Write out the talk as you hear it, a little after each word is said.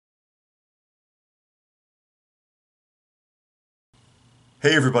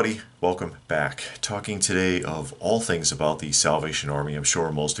Hey everybody, welcome back. Talking today of all things about the Salvation Army. I'm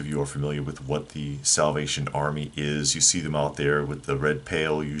sure most of you are familiar with what the Salvation Army is. You see them out there with the red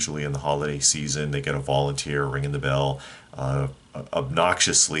pail, usually in the holiday season. They get a volunteer ringing the bell,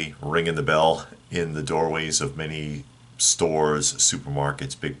 obnoxiously ringing the bell in the doorways of many stores,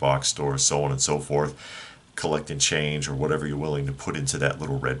 supermarkets, big box stores, so on and so forth, collecting change or whatever you're willing to put into that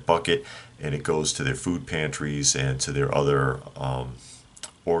little red bucket, and it goes to their food pantries and to their other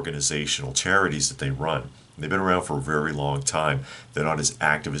organizational charities that they run. They've been around for a very long time. They're not as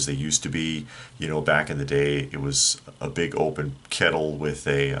active as they used to be. You know, back in the day, it was a big open kettle with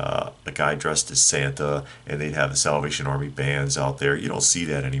a guy dressed as Santa, and they'd have the Salvation Army bands out there. You don't see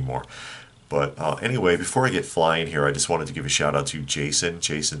that anymore. But anyway, before I get flying here, I just wanted to give a shout out to Jason.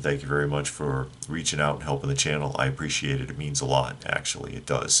 Jason, thank you very much for reaching out and helping the channel. I appreciate it. It means a lot, actually. It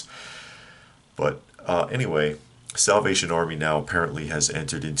does. But anyway, Salvation Army now apparently has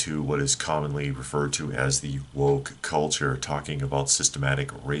entered into what is commonly referred to as the woke culture, talking about systematic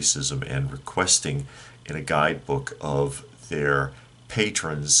racism and requesting in a guidebook of their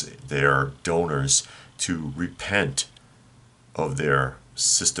patrons, their donors, to repent of their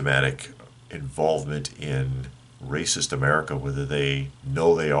systematic involvement in racist America, whether they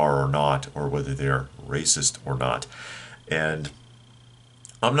know they are or not, or whether they're racist or not. And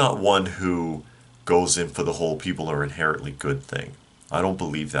I'm not one who goes in for the whole people are inherently good thing. I don't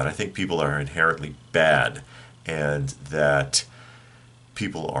believe that. I think people are inherently bad, and that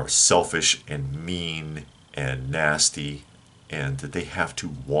people are selfish and mean and nasty, and that they have to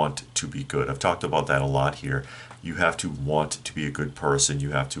want to be good. I've talked about that a lot here. You have to want to be a good person.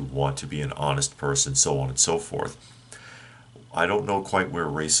 You have to want to be an honest person, so on and so forth. I don't know quite where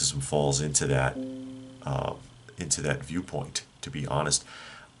racism falls into that viewpoint, to be honest.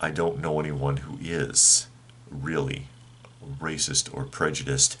 I don't know anyone who is really racist or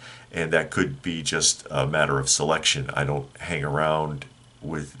prejudiced, and that could be just a matter of selection. I don't hang around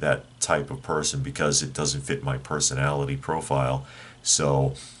with that type of person because it doesn't fit my personality profile.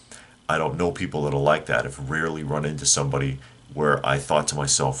 So I don't know people that are like that. I've rarely run into somebody where I thought to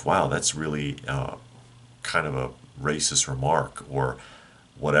myself, wow, that's really kind of a racist remark or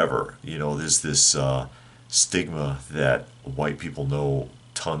whatever. You know, there's this stigma that white people know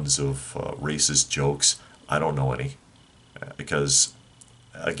tons of racist jokes. I don't know any because,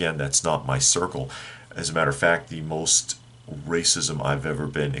 again, that's not my circle. As a matter of fact, the most racism I've ever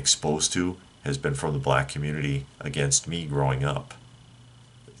been exposed to has been from the black community against me growing up.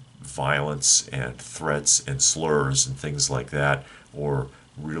 Violence and threats and slurs and things like that, or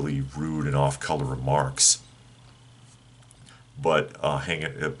really rude and off-color remarks. But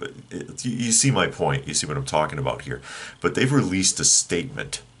you see my point. You see what I'm talking about here. But they've released a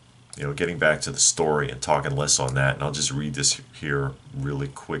statement, you know, getting back to the story and talking less on that. And I'll just read this here really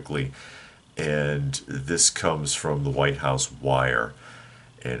quickly. And this comes from the White House Wire.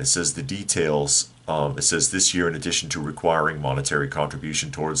 And it says the details. It says this year, in addition to requiring monetary contribution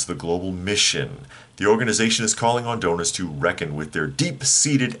towards the global mission, the organization is calling on donors to reckon with their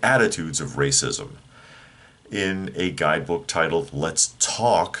deep-seated attitudes of racism. In a guidebook titled Let's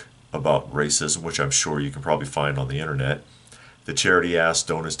Talk About Racism, which I'm sure you can probably find on the internet, the charity asks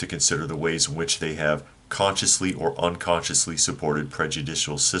donors to consider the ways in which they have consciously or unconsciously supported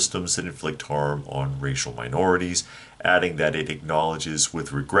prejudicial systems that inflict harm on racial minorities, adding that it acknowledges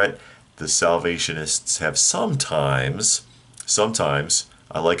with regret the Salvationists have sometimes,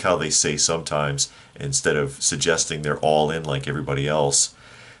 I like how they say sometimes instead of suggesting they're all in like everybody else,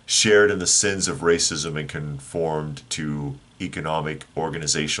 shared in the sins of racism and conformed to economic,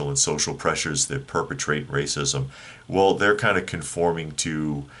 organizational, and social pressures that perpetrate racism. Well, they're kind of conforming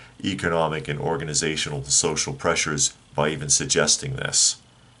to economic and organizational and social pressures by even suggesting this,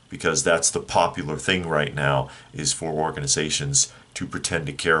 because that's the popular thing right now, is for organizations to pretend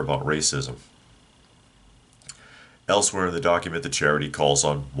to care about racism. Elsewhere in the document, the charity calls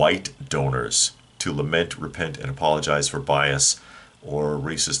on white donors to lament, repent, and apologize for bias or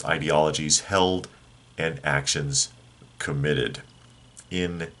racist ideologies held and actions committed.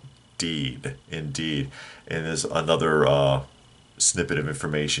 Indeed. And there's another snippet of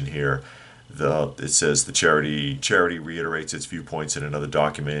information here. It says the charity reiterates its viewpoints in another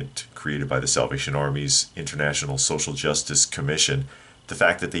document created by the Salvation Army's International Social Justice Commission. The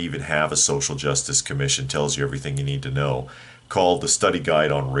fact that they even have a Social Justice Commission tells you everything you need to know, called the Study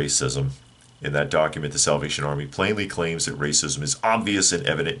Guide on Racism. In that document, the Salvation Army plainly claims that racism is obvious and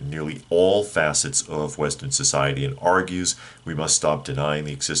evident in nearly all facets of Western society and argues we must stop denying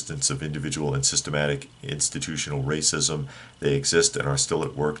the existence of individual and systematic institutional racism. They exist and are still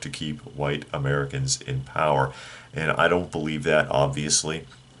at work to keep white Americans in power. And I don't believe that, obviously.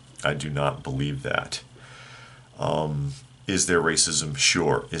 I do not believe that. Is there racism?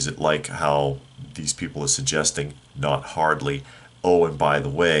 Sure. Is it like how these people are suggesting? Not hardly. Oh, and by the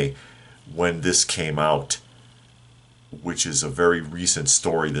way, when this came out, which is a very recent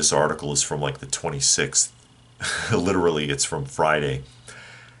story, this article is from like the 26th. Literally, it's from Friday.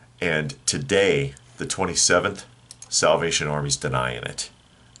 And today, the 27th, Salvation Army's denying it.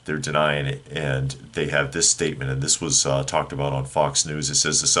 They're denying it, and they have this statement, and this was talked about on Fox News. It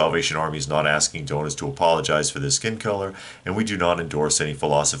says the Salvation Army is not asking donors to apologize for their skin color, and we do not endorse any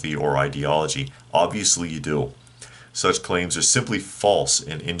philosophy or ideology. Obviously you do. Such claims are simply false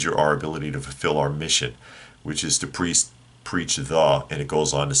and injure our ability to fulfill our mission, which is to preach the, and it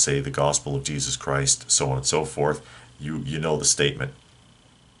goes on to say, the gospel of Jesus Christ, so on and so forth. You know the statement.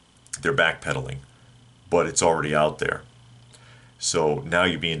 They're backpedaling, but it's already out there. So now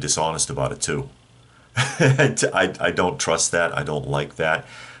you're being dishonest about it too. I don't trust that. I don't like that.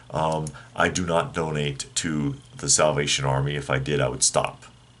 I do not donate to the Salvation Army. If I did, I would stop.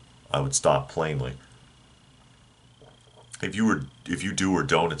 I would stop plainly. If you do or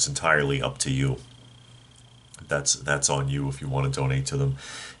don't, it's entirely up to you. That's on you if you want to donate to them,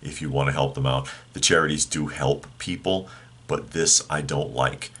 if you want to help them out. The charities do help people, but this I don't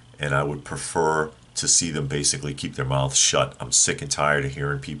like, and I would prefer to see them basically keep their mouths shut. I'm sick and tired of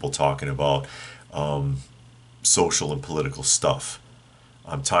hearing people talking about social and political stuff.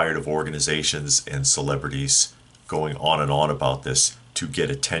 I'm tired of organizations and celebrities going on and on about this to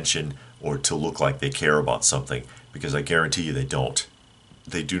get attention or to look like they care about something, because I guarantee you they don't.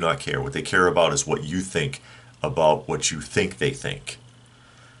 They do not care. What they care about is what you think about what you think they think.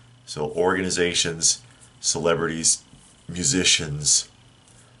 So organizations, celebrities, musicians,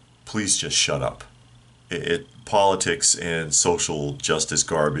 please just shut up. Politics and social justice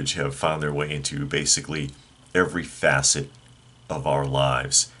garbage have found their way into basically every facet of our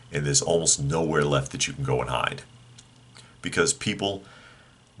lives, and there's almost nowhere left that you can go and hide, because people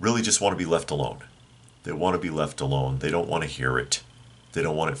really just want to be left alone. They want to be left alone. They don't want to hear it. They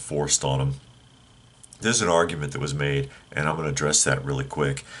don't want it forced on them. There's an argument that was made, and I'm going to address that really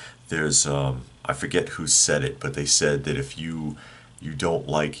quick. There's I forget who said it, but they said that if you don't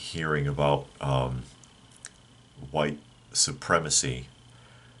like hearing about white supremacy,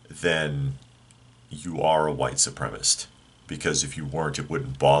 then you are a white supremacist, because if you weren't, it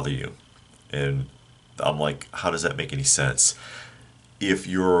wouldn't bother you. And I'm like, how does that make any sense? If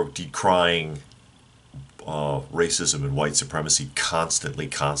you're decrying racism and white supremacy constantly,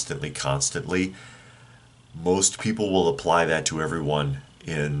 most people will apply that to everyone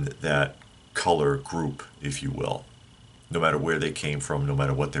in that color group, if you will, no matter where they came from, no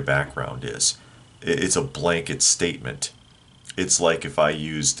matter what their background is. It's a blanket statement. It's like if I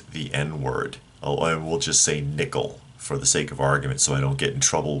used the N-word, and we'll just say nickel for the sake of argument, so I don't get in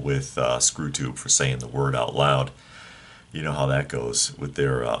trouble with ScrewTube for saying the word out loud. You know how that goes with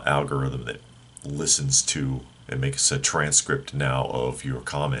their algorithm that listens to and makes a transcript now of your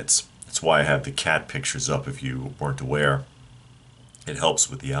comments. That's why I have the cat pictures up, if you weren't aware. It helps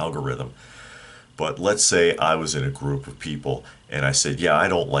with the algorithm. But let's say I was in a group of people and I said, yeah, I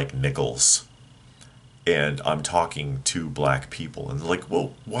don't like nickels. And I'm talking to black people, and they're like,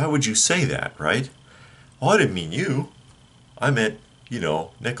 well, why would you say that, right? Oh, I didn't mean you. I meant,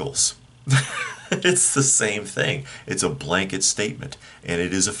 nickels. It's the same thing. It's a blanket statement, and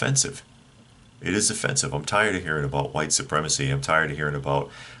it is offensive. It is offensive. I'm tired of hearing about white supremacy. I'm tired of hearing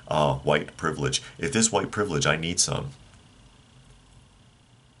about white privilege. If there's white privilege, I need some.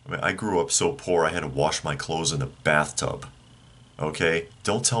 I mean, I grew up so poor I had to wash my clothes in the bathtub. Okay?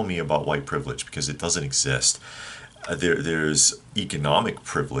 Don't tell me about white privilege, because it doesn't exist. There's economic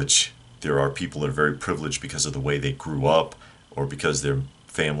privilege. There are people that are very privileged because of the way they grew up or because their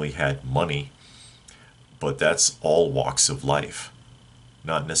family had money. But that's all walks of life,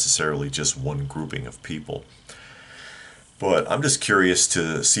 not necessarily just one grouping of people. But I'm just curious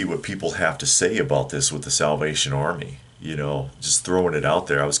to see what people have to say about this with the Salvation Army. Just throwing it out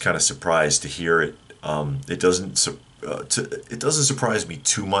there. I was kind of surprised to hear it. It doesn't surprise me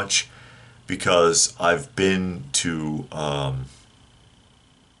too much, because I've been to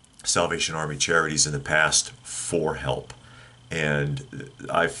Salvation Army charities in the past for help, and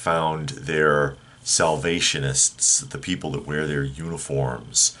I found their Salvationists, the people that wear their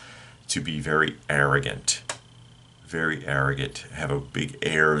uniforms, to be very arrogant, very arrogant, have a big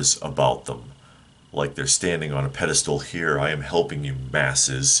airs about them, like they're standing on a pedestal. Here, I am helping you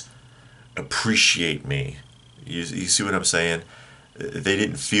masses. Appreciate me. You see what I'm saying? They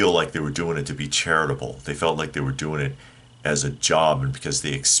didn't feel like they were doing it to be charitable. They felt like they were doing it as a job and because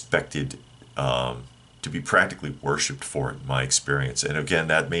they expected to be practically worshipped for it, in my experience. And again,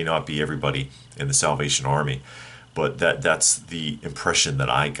 that may not be everybody in the Salvation Army, but that's the impression that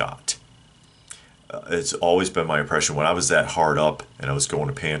I got. It's always been my impression when I was that hard up and I was going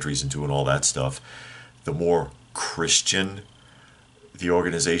to pantries and doing all that stuff, the more Christian the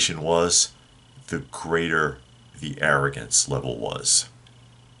organization was, the greater the arrogance level was,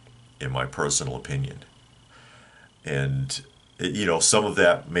 in my personal opinion. And, some of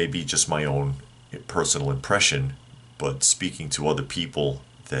that may be just my own personal impression, but speaking to other people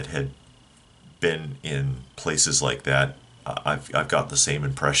that had been in places like that, I've got the same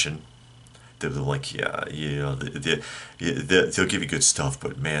impression. They're like, yeah, they'll give you good stuff,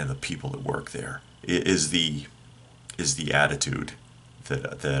 but man, the people that work there is the attitude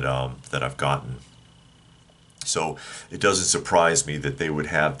that I've gotten. So it doesn't surprise me that they would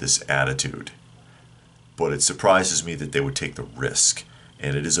have this attitude, but it surprises me that they would take the risk,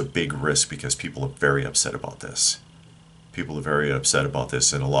 and it is a big risk because people are very upset about this. People are very upset about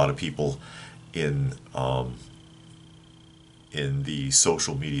this, and a lot of people in the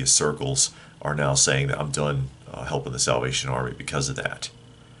social media circles are now saying that I'm done helping the Salvation Army because of that.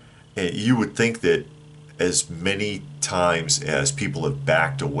 And you would think that as many times as people have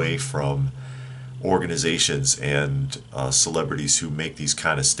backed away from organizations and celebrities who make these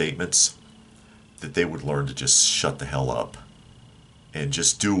kind of statements, that they would learn to just shut the hell up and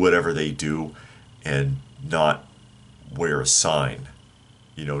just do whatever they do and not wear a sign,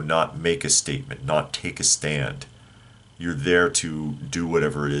 not make a statement, not take a stand. You're there to do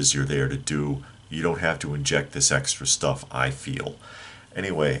whatever it is you're there to do. You don't have to inject this extra stuff, I feel.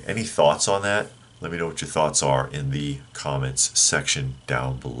 Anyway, any thoughts on that? Let me know what your thoughts are in the comments section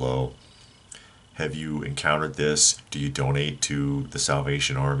down below. Have you encountered this? Do you donate to the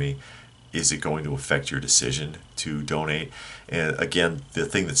Salvation Army? Is it going to affect your decision to donate? And again, the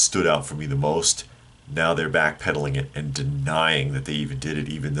thing that stood out for me the most, now they're backpedaling it and denying that they even did it,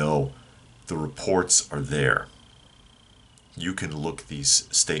 even though the reports are there. You can look these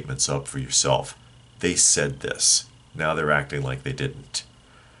statements up for yourself. They said this. Now they're acting like they didn't.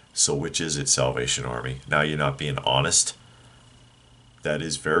 So which is it, Salvation Army? Now you're not being honest? That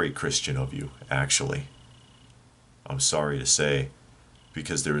is very Christian of you, actually. I'm sorry to say,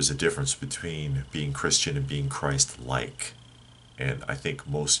 because there is a difference between being Christian and being Christ-like. And I think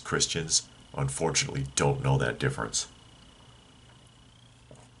most Christians, unfortunately, don't know that difference.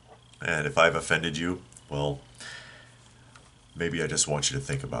 And if I've offended you, well, maybe I just want you to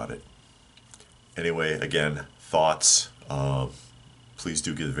think about it. Anyway, again, thoughts. Please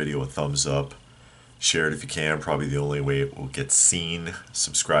do give the video a thumbs up. Share it if you can, probably the only way it will get seen.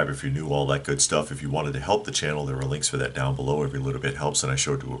 Subscribe if you're new, all that good stuff. If you wanted to help the channel, there are links for that down below. Every little bit helps, and I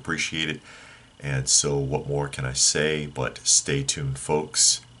sure do appreciate it. And so what more can I say but stay tuned,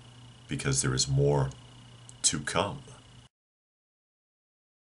 folks, because there is more to come.